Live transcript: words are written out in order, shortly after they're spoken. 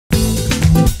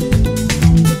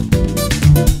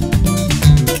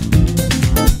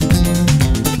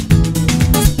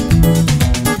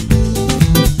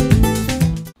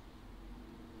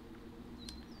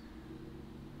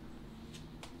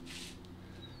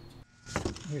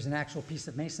Here's an actual piece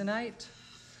of Masonite.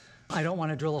 I don't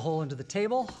want to drill a hole into the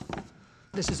table.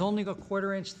 This is only a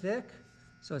 1/4 inch thick,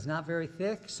 so it's not very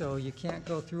thick, so you can't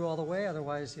go through all the way,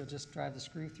 otherwise you'll just drive the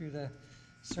screw through the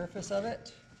surface of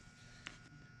it.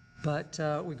 But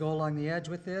we go along the edge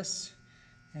with this,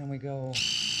 and we go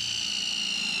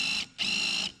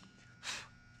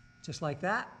just like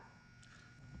that.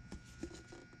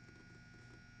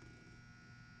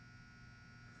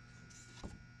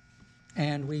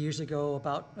 And we usually go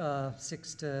about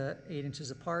 6 to 8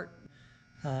 inches apart,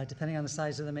 depending on the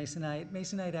size of the Masonite.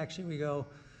 Masonite, actually, we go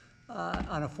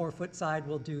on a 4-foot side,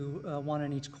 we'll do 1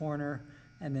 on each corner,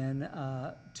 and then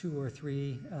 2 or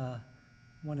 3,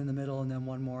 1 in the middle, and then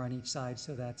 1 more on each side.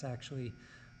 So that's actually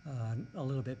a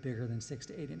little bit bigger than 6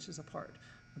 to 8 inches apart.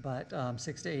 But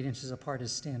 6 to 8 inches apart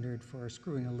is standard for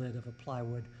screwing a lid of a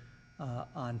plywood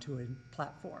onto a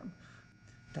platform.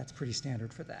 That's pretty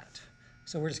standard for that.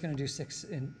 So we're just going to do 6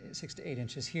 to 8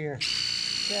 inches here,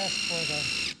 just for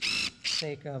the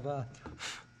sake of a,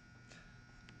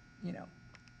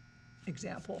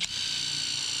 example.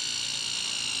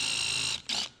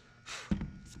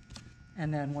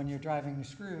 And then when you're driving the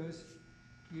screws,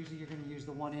 usually you're going to use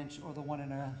the 1 inch or the 1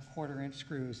 1/4 inch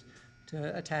screws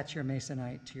to attach your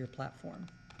Masonite to your platform.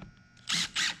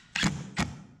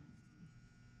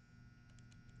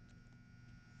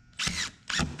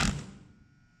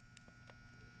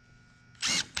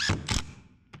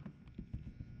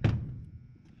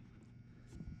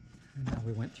 And now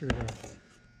we went through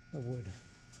the wood,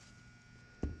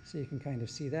 so you can kind of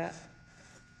see that.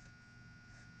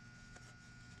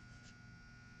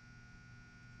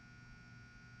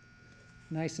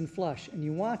 Nice and flush, and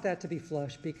you want that to be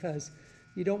flush because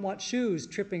you don't want shoes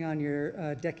tripping on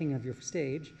your decking of your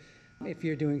stage. If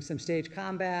you're doing some stage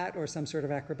combat or some sort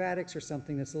of acrobatics or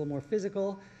something that's a little more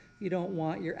physical, you don't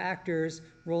want your actors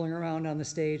rolling around on the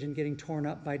stage and getting torn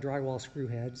up by drywall screw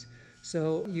heads.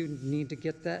 So you need to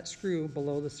get that screw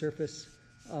below the surface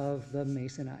of the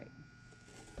Masonite.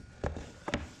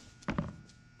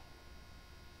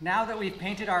 Now that we've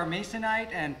painted our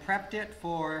Masonite and prepped it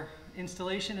for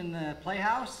installation in the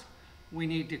playhouse, we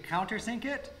need to countersink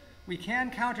it. We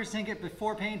can countersink it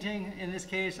before painting. In this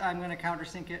case, I'm going to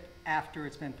countersink it after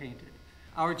it's been painted.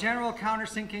 Our general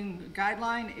countersinking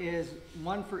guideline is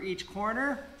 1 for each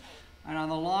corner, and on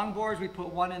the long boards we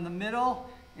put 1 in the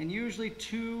middle, and usually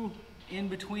 2 in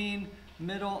between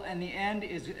middle and the end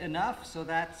is enough. So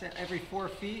that's every 4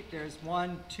 feet. There's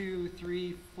 1, 2,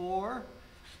 3, 4,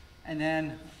 and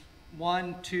then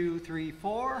 1, 2, 3,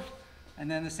 4. And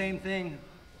then the same thing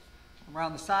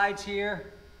around the sides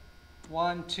here.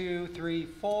 1, 2, 3,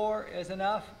 4 is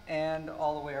enough, and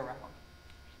all the way around.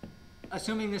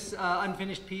 Assuming this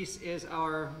unfinished piece is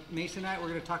our Masonite, we're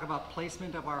going to talk about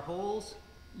placement of our holes.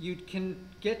 You can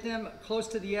get them close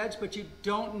to the edge, but you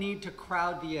don't need to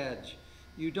crowd the edge.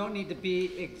 You don't need to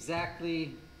be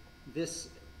exactly this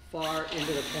far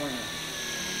into the corner.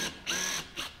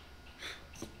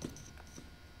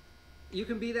 You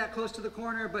can be that close to the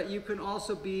corner, but you can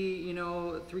also be,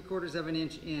 3/4 of an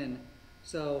inch in.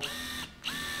 So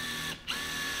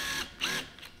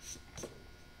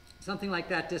something like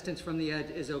that distance from the edge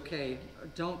is okay.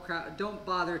 Don't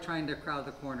bother trying to crowd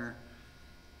the corner.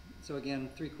 So again,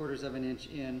 3/4 of an inch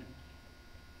in,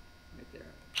 right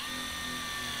there.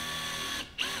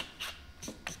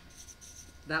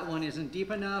 That one isn't deep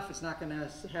enough. It's not going to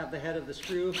have the head of the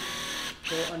screw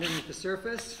go underneath the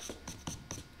surface.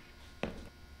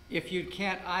 If you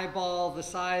can't eyeball the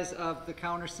size of the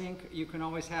countersink, you can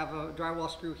always have a drywall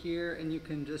screw here, and you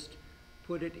can just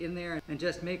put it in there and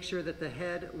just make sure that the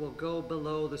head will go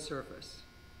below the surface,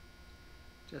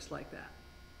 just like that.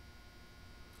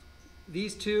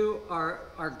 These two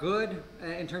are good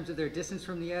in terms of their distance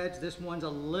from the edge. This one's a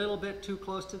little bit too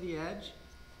close to the edge.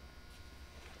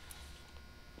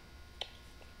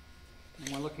 And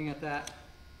we're looking at that.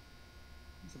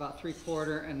 It's about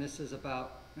 3/4, and this is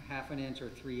about 1/2 inch or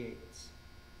 3/8.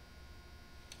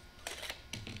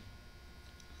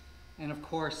 And of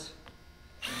course,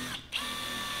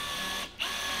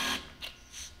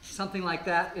 something like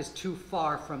that is too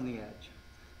far from the edge.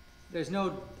 There's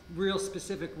no real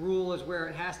specific rule as where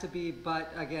it has to be,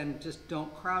 but again, just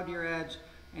don't crowd your edge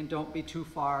and don't be too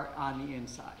far on the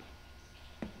inside.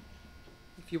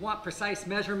 If you want precise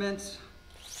measurements,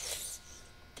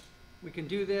 we can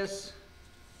do this.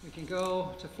 We can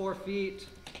go to 4 feet.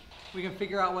 We can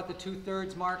figure out what the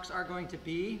 2/3 marks are going to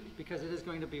be, because it is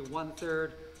going to be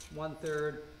 1/3,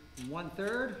 1/3, and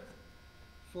 1/3.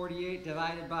 48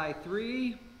 divided by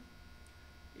 3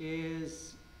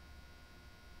 is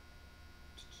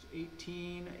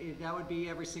 18. That would be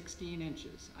every 16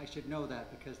 inches. I should know that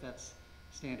because that's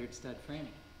standard stud framing.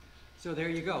 So there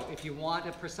you go. If you want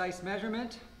a precise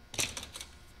measurement,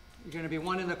 you're going to be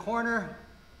one in the corner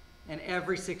and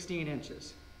every 16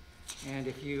 inches. And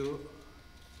if you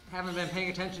haven't been paying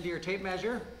attention to your tape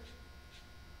measure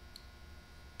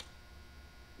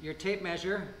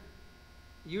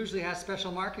usually has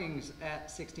special markings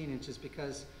at 16 inches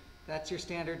because that's your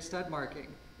standard stud marking.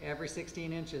 Every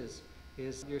 16 inches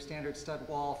is your standard stud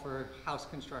wall for house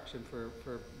construction,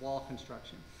 for wall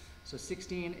construction. So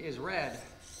 16 is red,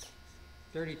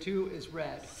 32 is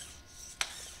red,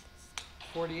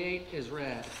 48 is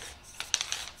red,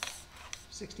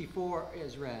 64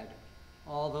 is red.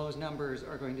 All those numbers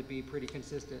are going to be pretty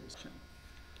consistent.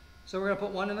 So we're going to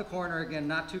put one in the corner, again,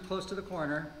 not too close to the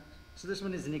corner. So this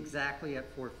one isn't exactly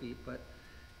at 4 feet, but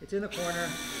it's in the corner.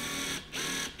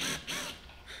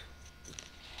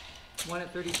 One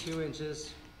at 32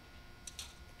 inches.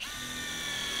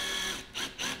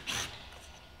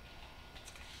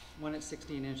 One at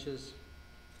 16 inches.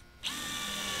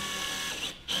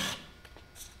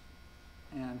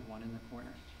 And one in the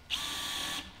corner.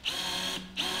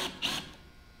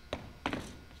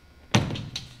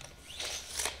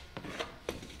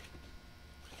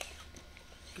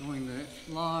 Going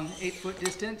the long 8-foot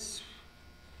distance.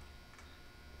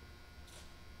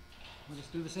 We'll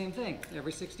just do the same thing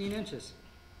every 16 inches.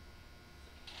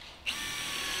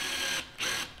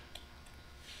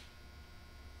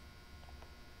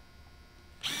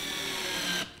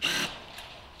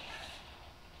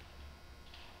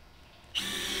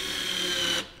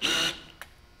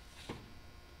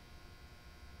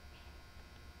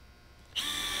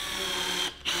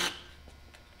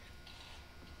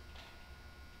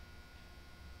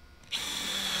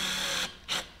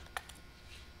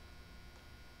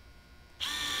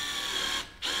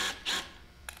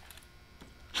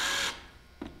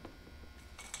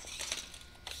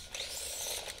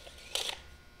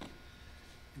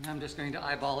 I'm just going to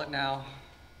eyeball it now.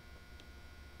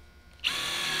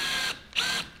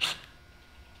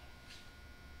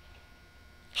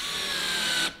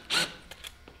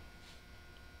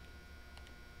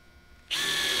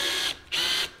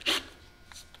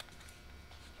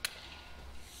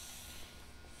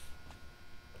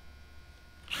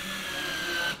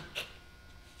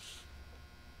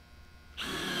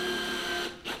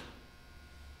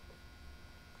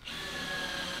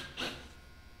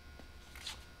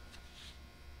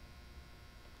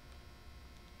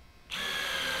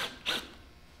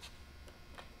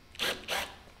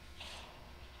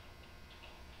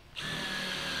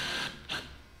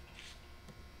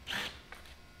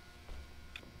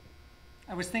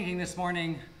 I was thinking this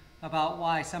morning about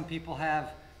why some people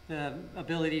have the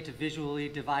ability to visually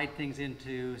divide things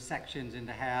into sections,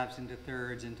 into halves, into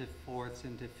thirds, into fourths,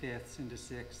 into fifths, into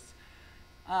sixths.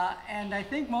 And I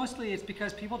think mostly it's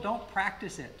because people don't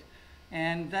practice it.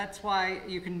 And that's why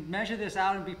you can measure this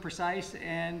out and be precise,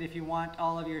 and if you want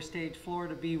all of your stage floor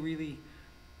to be really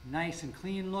nice and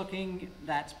clean looking,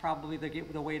 that's probably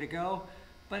the way to go.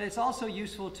 But it's also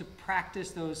useful to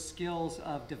practice those skills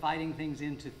of dividing things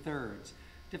into thirds.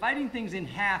 Dividing things in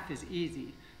half is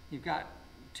easy. You've got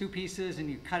two pieces and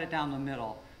you cut it down the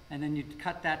middle, and then you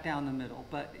cut that down the middle.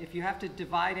 But if you have to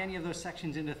divide any of those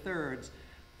sections into thirds,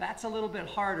 that's a little bit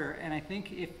harder. And I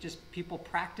think if just people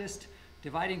practiced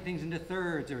dividing things into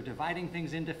thirds or dividing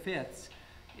things into fifths,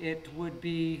 it would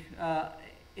be,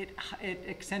 it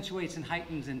accentuates and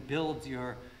heightens and builds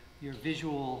your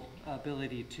visual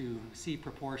ability to see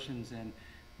proportions and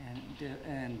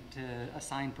to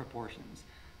assign proportions.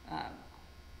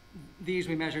 These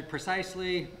we measured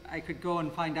precisely. I could go and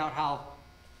find out how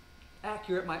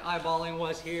accurate my eyeballing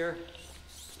was here.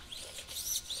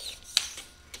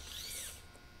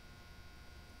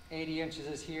 80 inches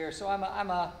is here, so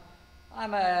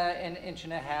I'm an inch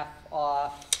and a half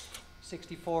off.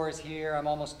 64 is here, I'm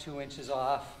almost 2 inches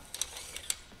off.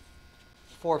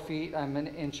 4 feet, I'm an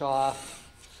inch off.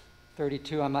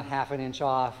 32, I'm a half an inch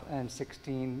off, and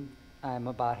 16, I'm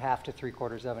about half to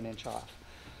 3/4 of an inch off.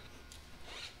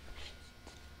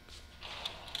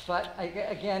 But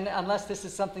again, unless this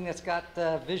is something that's got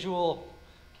the visual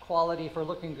quality for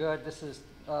looking good, this is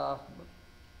 1.25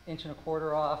 inches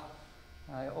off.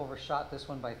 I overshot this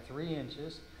one by 3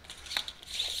 inches.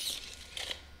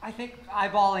 I think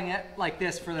eyeballing it like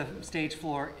this for the stage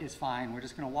floor is fine. We're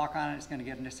just going to walk on it. It's going to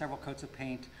get into several coats of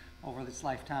paint over this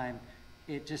lifetime.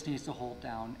 It just needs to hold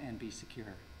down and be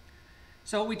secure.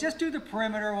 So we just do the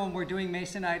perimeter when we're doing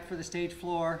Masonite for the stage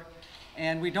floor,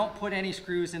 and we don't put any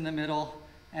screws in the middle,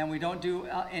 and we don't do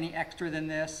any extra than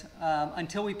this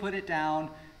until we put it down,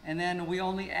 and then we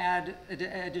only add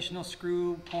additional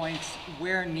screw points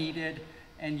where needed,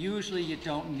 And usually you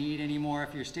don't need any more.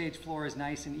 If your stage floor is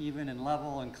nice and even and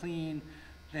level and clean,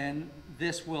 then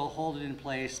this will hold it in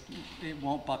place. It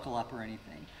won't buckle up or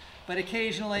anything. But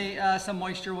occasionally some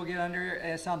moisture will get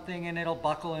under something and it'll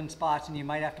buckle in spots, and you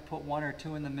might have to put 1 or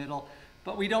 2 in the middle.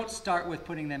 But we don't start with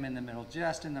putting them in the middle,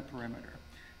 just in the perimeter.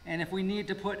 And if we need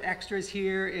to put extras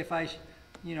here, if I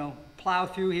plow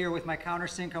through here with my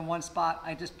countersink on one spot,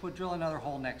 I just drill another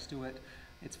hole next to it.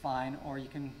 It's fine. Or you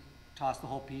can toss the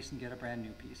whole piece and get a brand new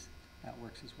piece. That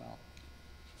works as well.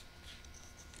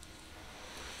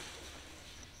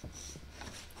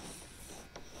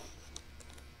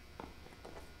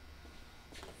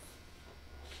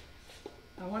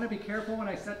 I want to be careful when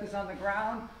I set this on the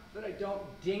ground that I don't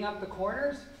ding up the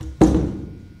corners.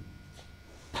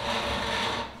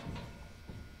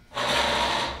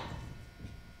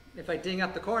 If I ding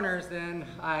up the corners, then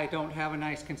I don't have a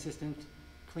nice, consistent,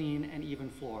 clean, and even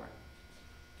floor.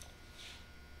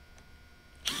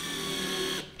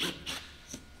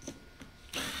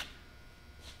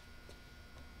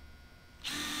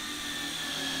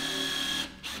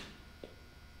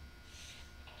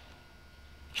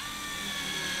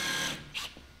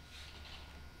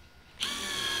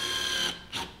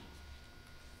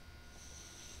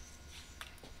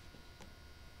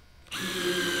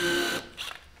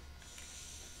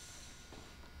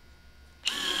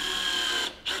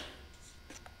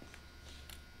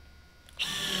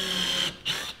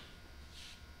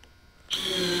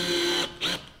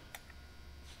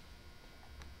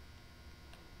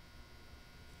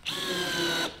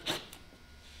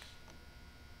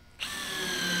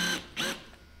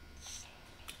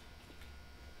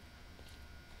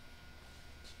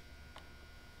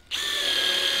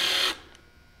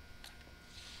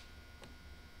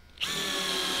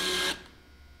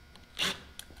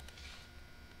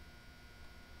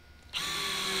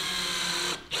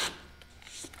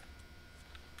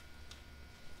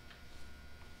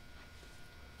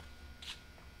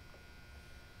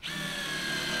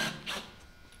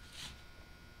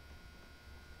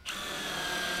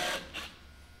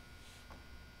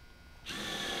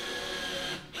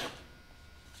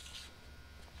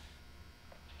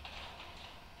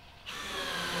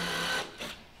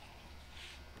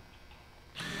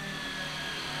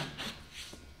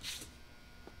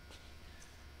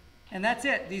 And that's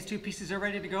it. These 2 pieces are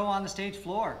ready to go on the stage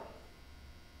floor.